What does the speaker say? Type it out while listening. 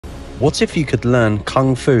What if you could learn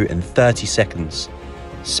Kung Fu in 30 seconds,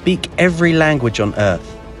 speak every language on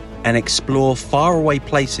Earth, and explore faraway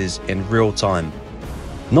places in real time?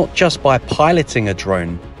 Not just by piloting a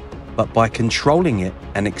drone, but by controlling it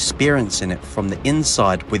and experiencing it from the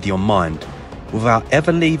inside with your mind, without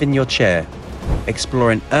ever leaving your chair,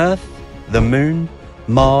 exploring Earth, the Moon,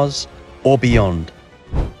 Mars, or beyond.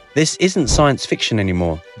 This isn't science fiction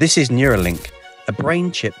anymore. This is Neuralink, a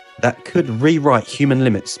brain chip that could rewrite human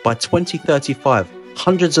limits. By 2035,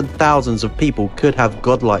 hundreds and thousands of people could have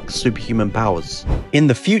godlike superhuman powers. In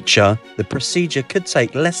the future, the procedure could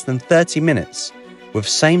take less than 30 minutes, with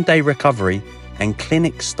same-day recovery and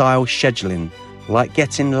clinic-style scheduling, like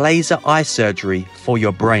getting laser eye surgery for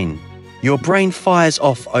your brain. Your brain fires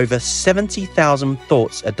off over 70,000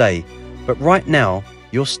 thoughts a day, but right now,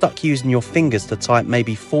 you're stuck using your fingers to type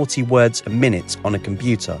maybe 40 words a minute on a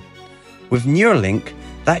computer. With Neuralink,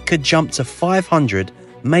 that could jump to 500,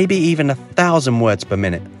 maybe even 1,000 words per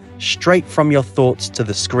minute, straight from your thoughts to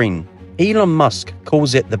the screen. Elon Musk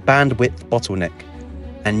calls it the bandwidth bottleneck,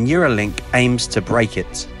 and Neuralink aims to break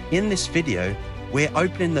it. In this video, we're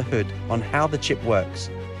opening the hood on how the chip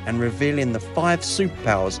works and revealing the 5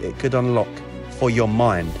 superpowers it could unlock for your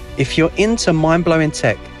mind. If you're into mind-blowing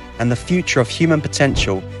tech and the future of human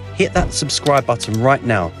potential, hit that subscribe button right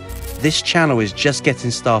now. This channel is just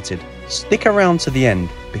getting started. Stick around to the end,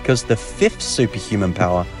 because the 5th superhuman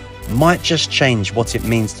power might just change what it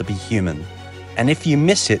means to be human. And if you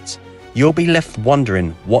miss it, you'll be left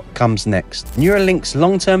wondering what comes next. Neuralink's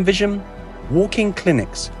long-term vision? Walk-in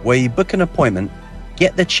clinics where you book an appointment,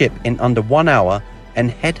 get the chip in under 1 hour,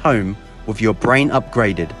 and head home with your brain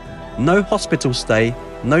upgraded. No hospital stay,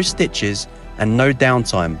 no stitches, and no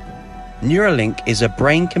downtime. Neuralink is a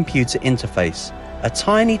brain-computer interface, a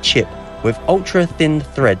tiny chip with ultra-thin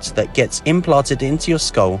threads that gets implanted into your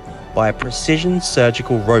skull by a precision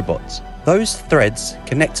surgical robot. Those threads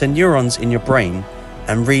connect to neurons in your brain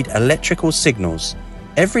and read electrical signals.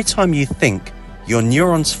 Every time you think, your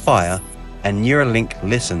neurons fire and Neuralink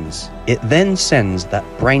listens. It then sends that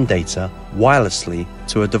brain data wirelessly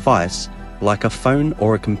to a device like a phone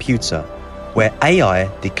or a computer, where AI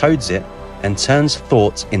decodes it and turns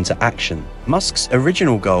thoughts into action. Musk's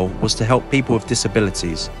original goal was to help people with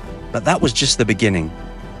disabilities, but that was just the beginning.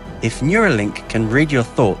 If Neuralink can read your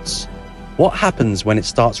thoughts, what happens when it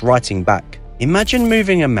starts writing back? Imagine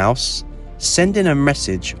moving a mouse, sending a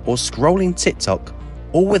message, or scrolling TikTok,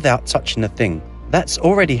 all without touching a thing. That's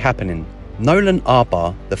already happening. Nolan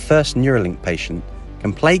Arbar, the first Neuralink patient,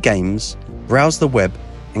 can play games, browse the web,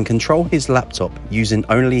 and control his laptop using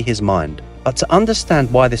only his mind. But to understand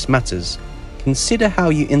why this matters, consider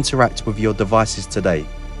how you interact with your devices today.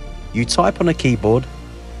 You type on a keyboard,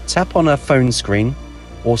 tap on a phone screen,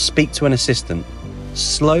 or speak to an assistant.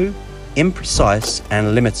 Slow, imprecise,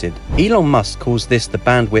 and limited. Elon Musk calls this the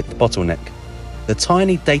bandwidth bottleneck, the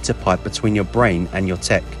tiny data pipe between your brain and your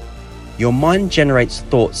tech. Your mind generates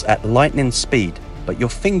thoughts at lightning speed, but your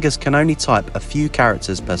fingers can only type a few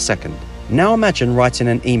characters per second. Now imagine writing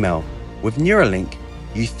an email. With Neuralink,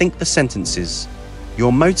 you think the sentences.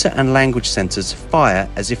 Your motor and language centers fire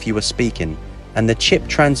as if you were speaking, and the chip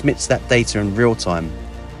transmits that data in real time.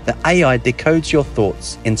 The AI decodes your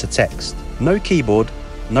thoughts into text. No keyboard,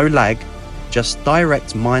 no lag, just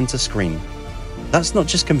direct mind to screen. That's not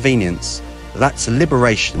just convenience, that's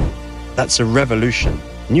liberation. That's a revolution.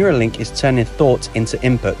 Neuralink is turning thought into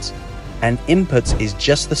input, and input is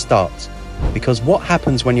just the start. Because what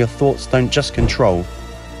happens when your thoughts don't just control,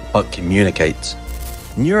 but communicate?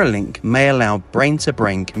 Neuralink may allow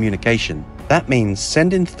brain-to-brain communication. That means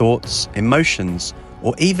sending thoughts, emotions,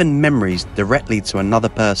 or even memories directly to another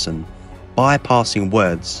person, bypassing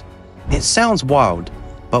words. It sounds wild,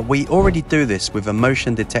 but we already do this with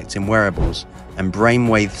emotion-detecting wearables and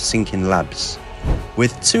brainwave syncing labs.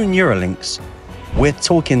 With 2 Neuralinks, we're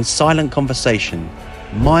talking silent conversation,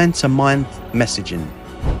 mind-to-mind messaging,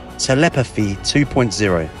 Telepathy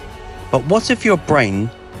 2.0. But what if your brain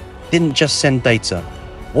didn't just send data?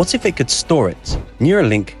 What if it could store it?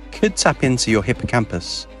 Neuralink could tap into your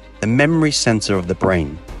hippocampus, the memory center of the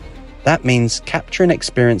brain. That means capturing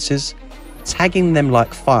experiences, tagging them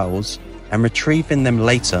like files, and retrieving them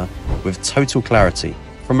later with total clarity.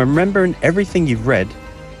 From remembering everything you've read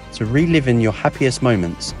to reliving your happiest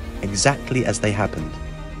moments exactly as they happened.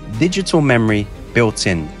 Digital memory built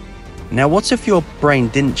in. Now what if your brain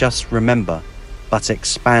didn't just remember, but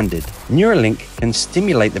expanded? Neuralink can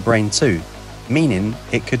stimulate the brain too, meaning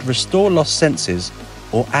it could restore lost senses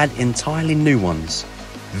or add entirely new ones.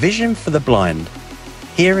 Vision for the blind,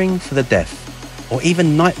 hearing for the deaf, or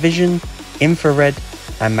even night vision, infrared,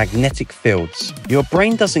 and magnetic fields. Your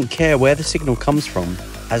brain doesn't care where the signal comes from,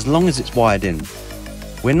 as long as it's wired in.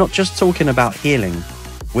 We're not just talking about healing,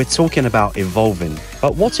 we're talking about evolving.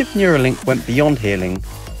 But what if Neuralink went beyond healing,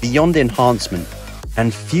 beyond enhancement,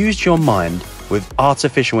 and fused your mind with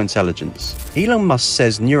artificial intelligence? Elon Musk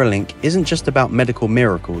says Neuralink isn't just about medical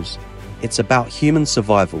miracles, it's about human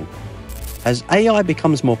survival. As AI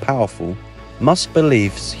becomes more powerful, Musk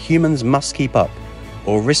believes humans must keep up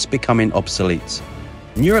or risk becoming obsolete.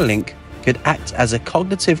 Neuralink could act as a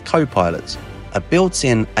cognitive co-pilot, a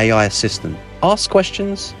built-in AI assistant. Ask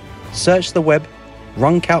questions, search the web,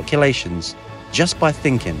 run calculations just by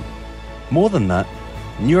thinking. More than that,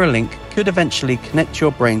 Neuralink could eventually connect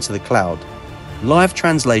your brain to the cloud. Live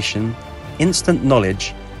translation, instant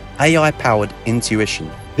knowledge, AI-powered intuition.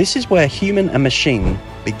 This is where human and machine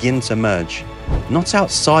begin to merge, not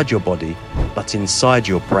outside your body, but inside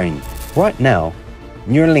your brain. Right now,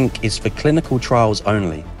 Neuralink is for clinical trials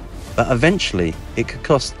only, but eventually it could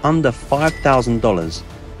cost under $5,000,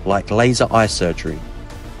 like laser eye surgery.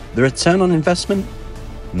 The return on investment?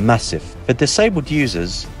 Massive. For disabled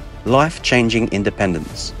users, life-changing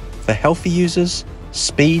independence. For healthy users,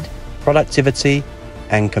 speed, productivity,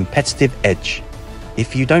 and competitive edge.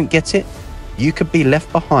 If you don't get it, you could be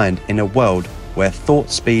left behind in a world where thought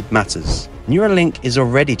speed matters. Neuralink is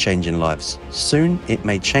already changing lives. Soon, it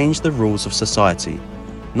may change the rules of society.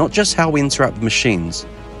 Not just how we interact with machines,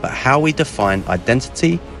 but how we define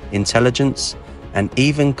identity, intelligence, and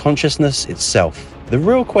even consciousness itself. The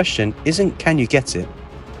real question isn't can you get it,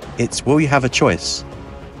 it's will you have a choice?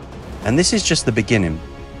 And this is just the beginning.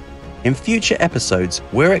 In future episodes,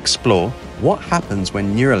 we'll explore what happens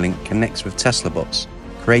when Neuralink connects with Tesla bots,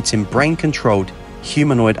 creating brain-controlled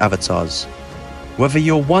humanoid avatars. Whether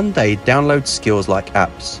you'll one day download skills like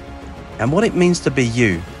apps, and what it means to be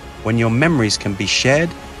you when your memories can be shared,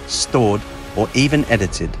 stored, or even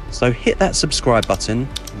edited. So hit that subscribe button,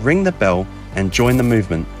 ring the bell, and join the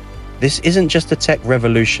movement. This isn't just a tech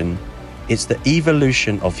revolution, it's the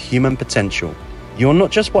evolution of human potential. You're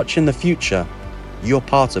not just watching the future, you're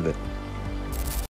part of it.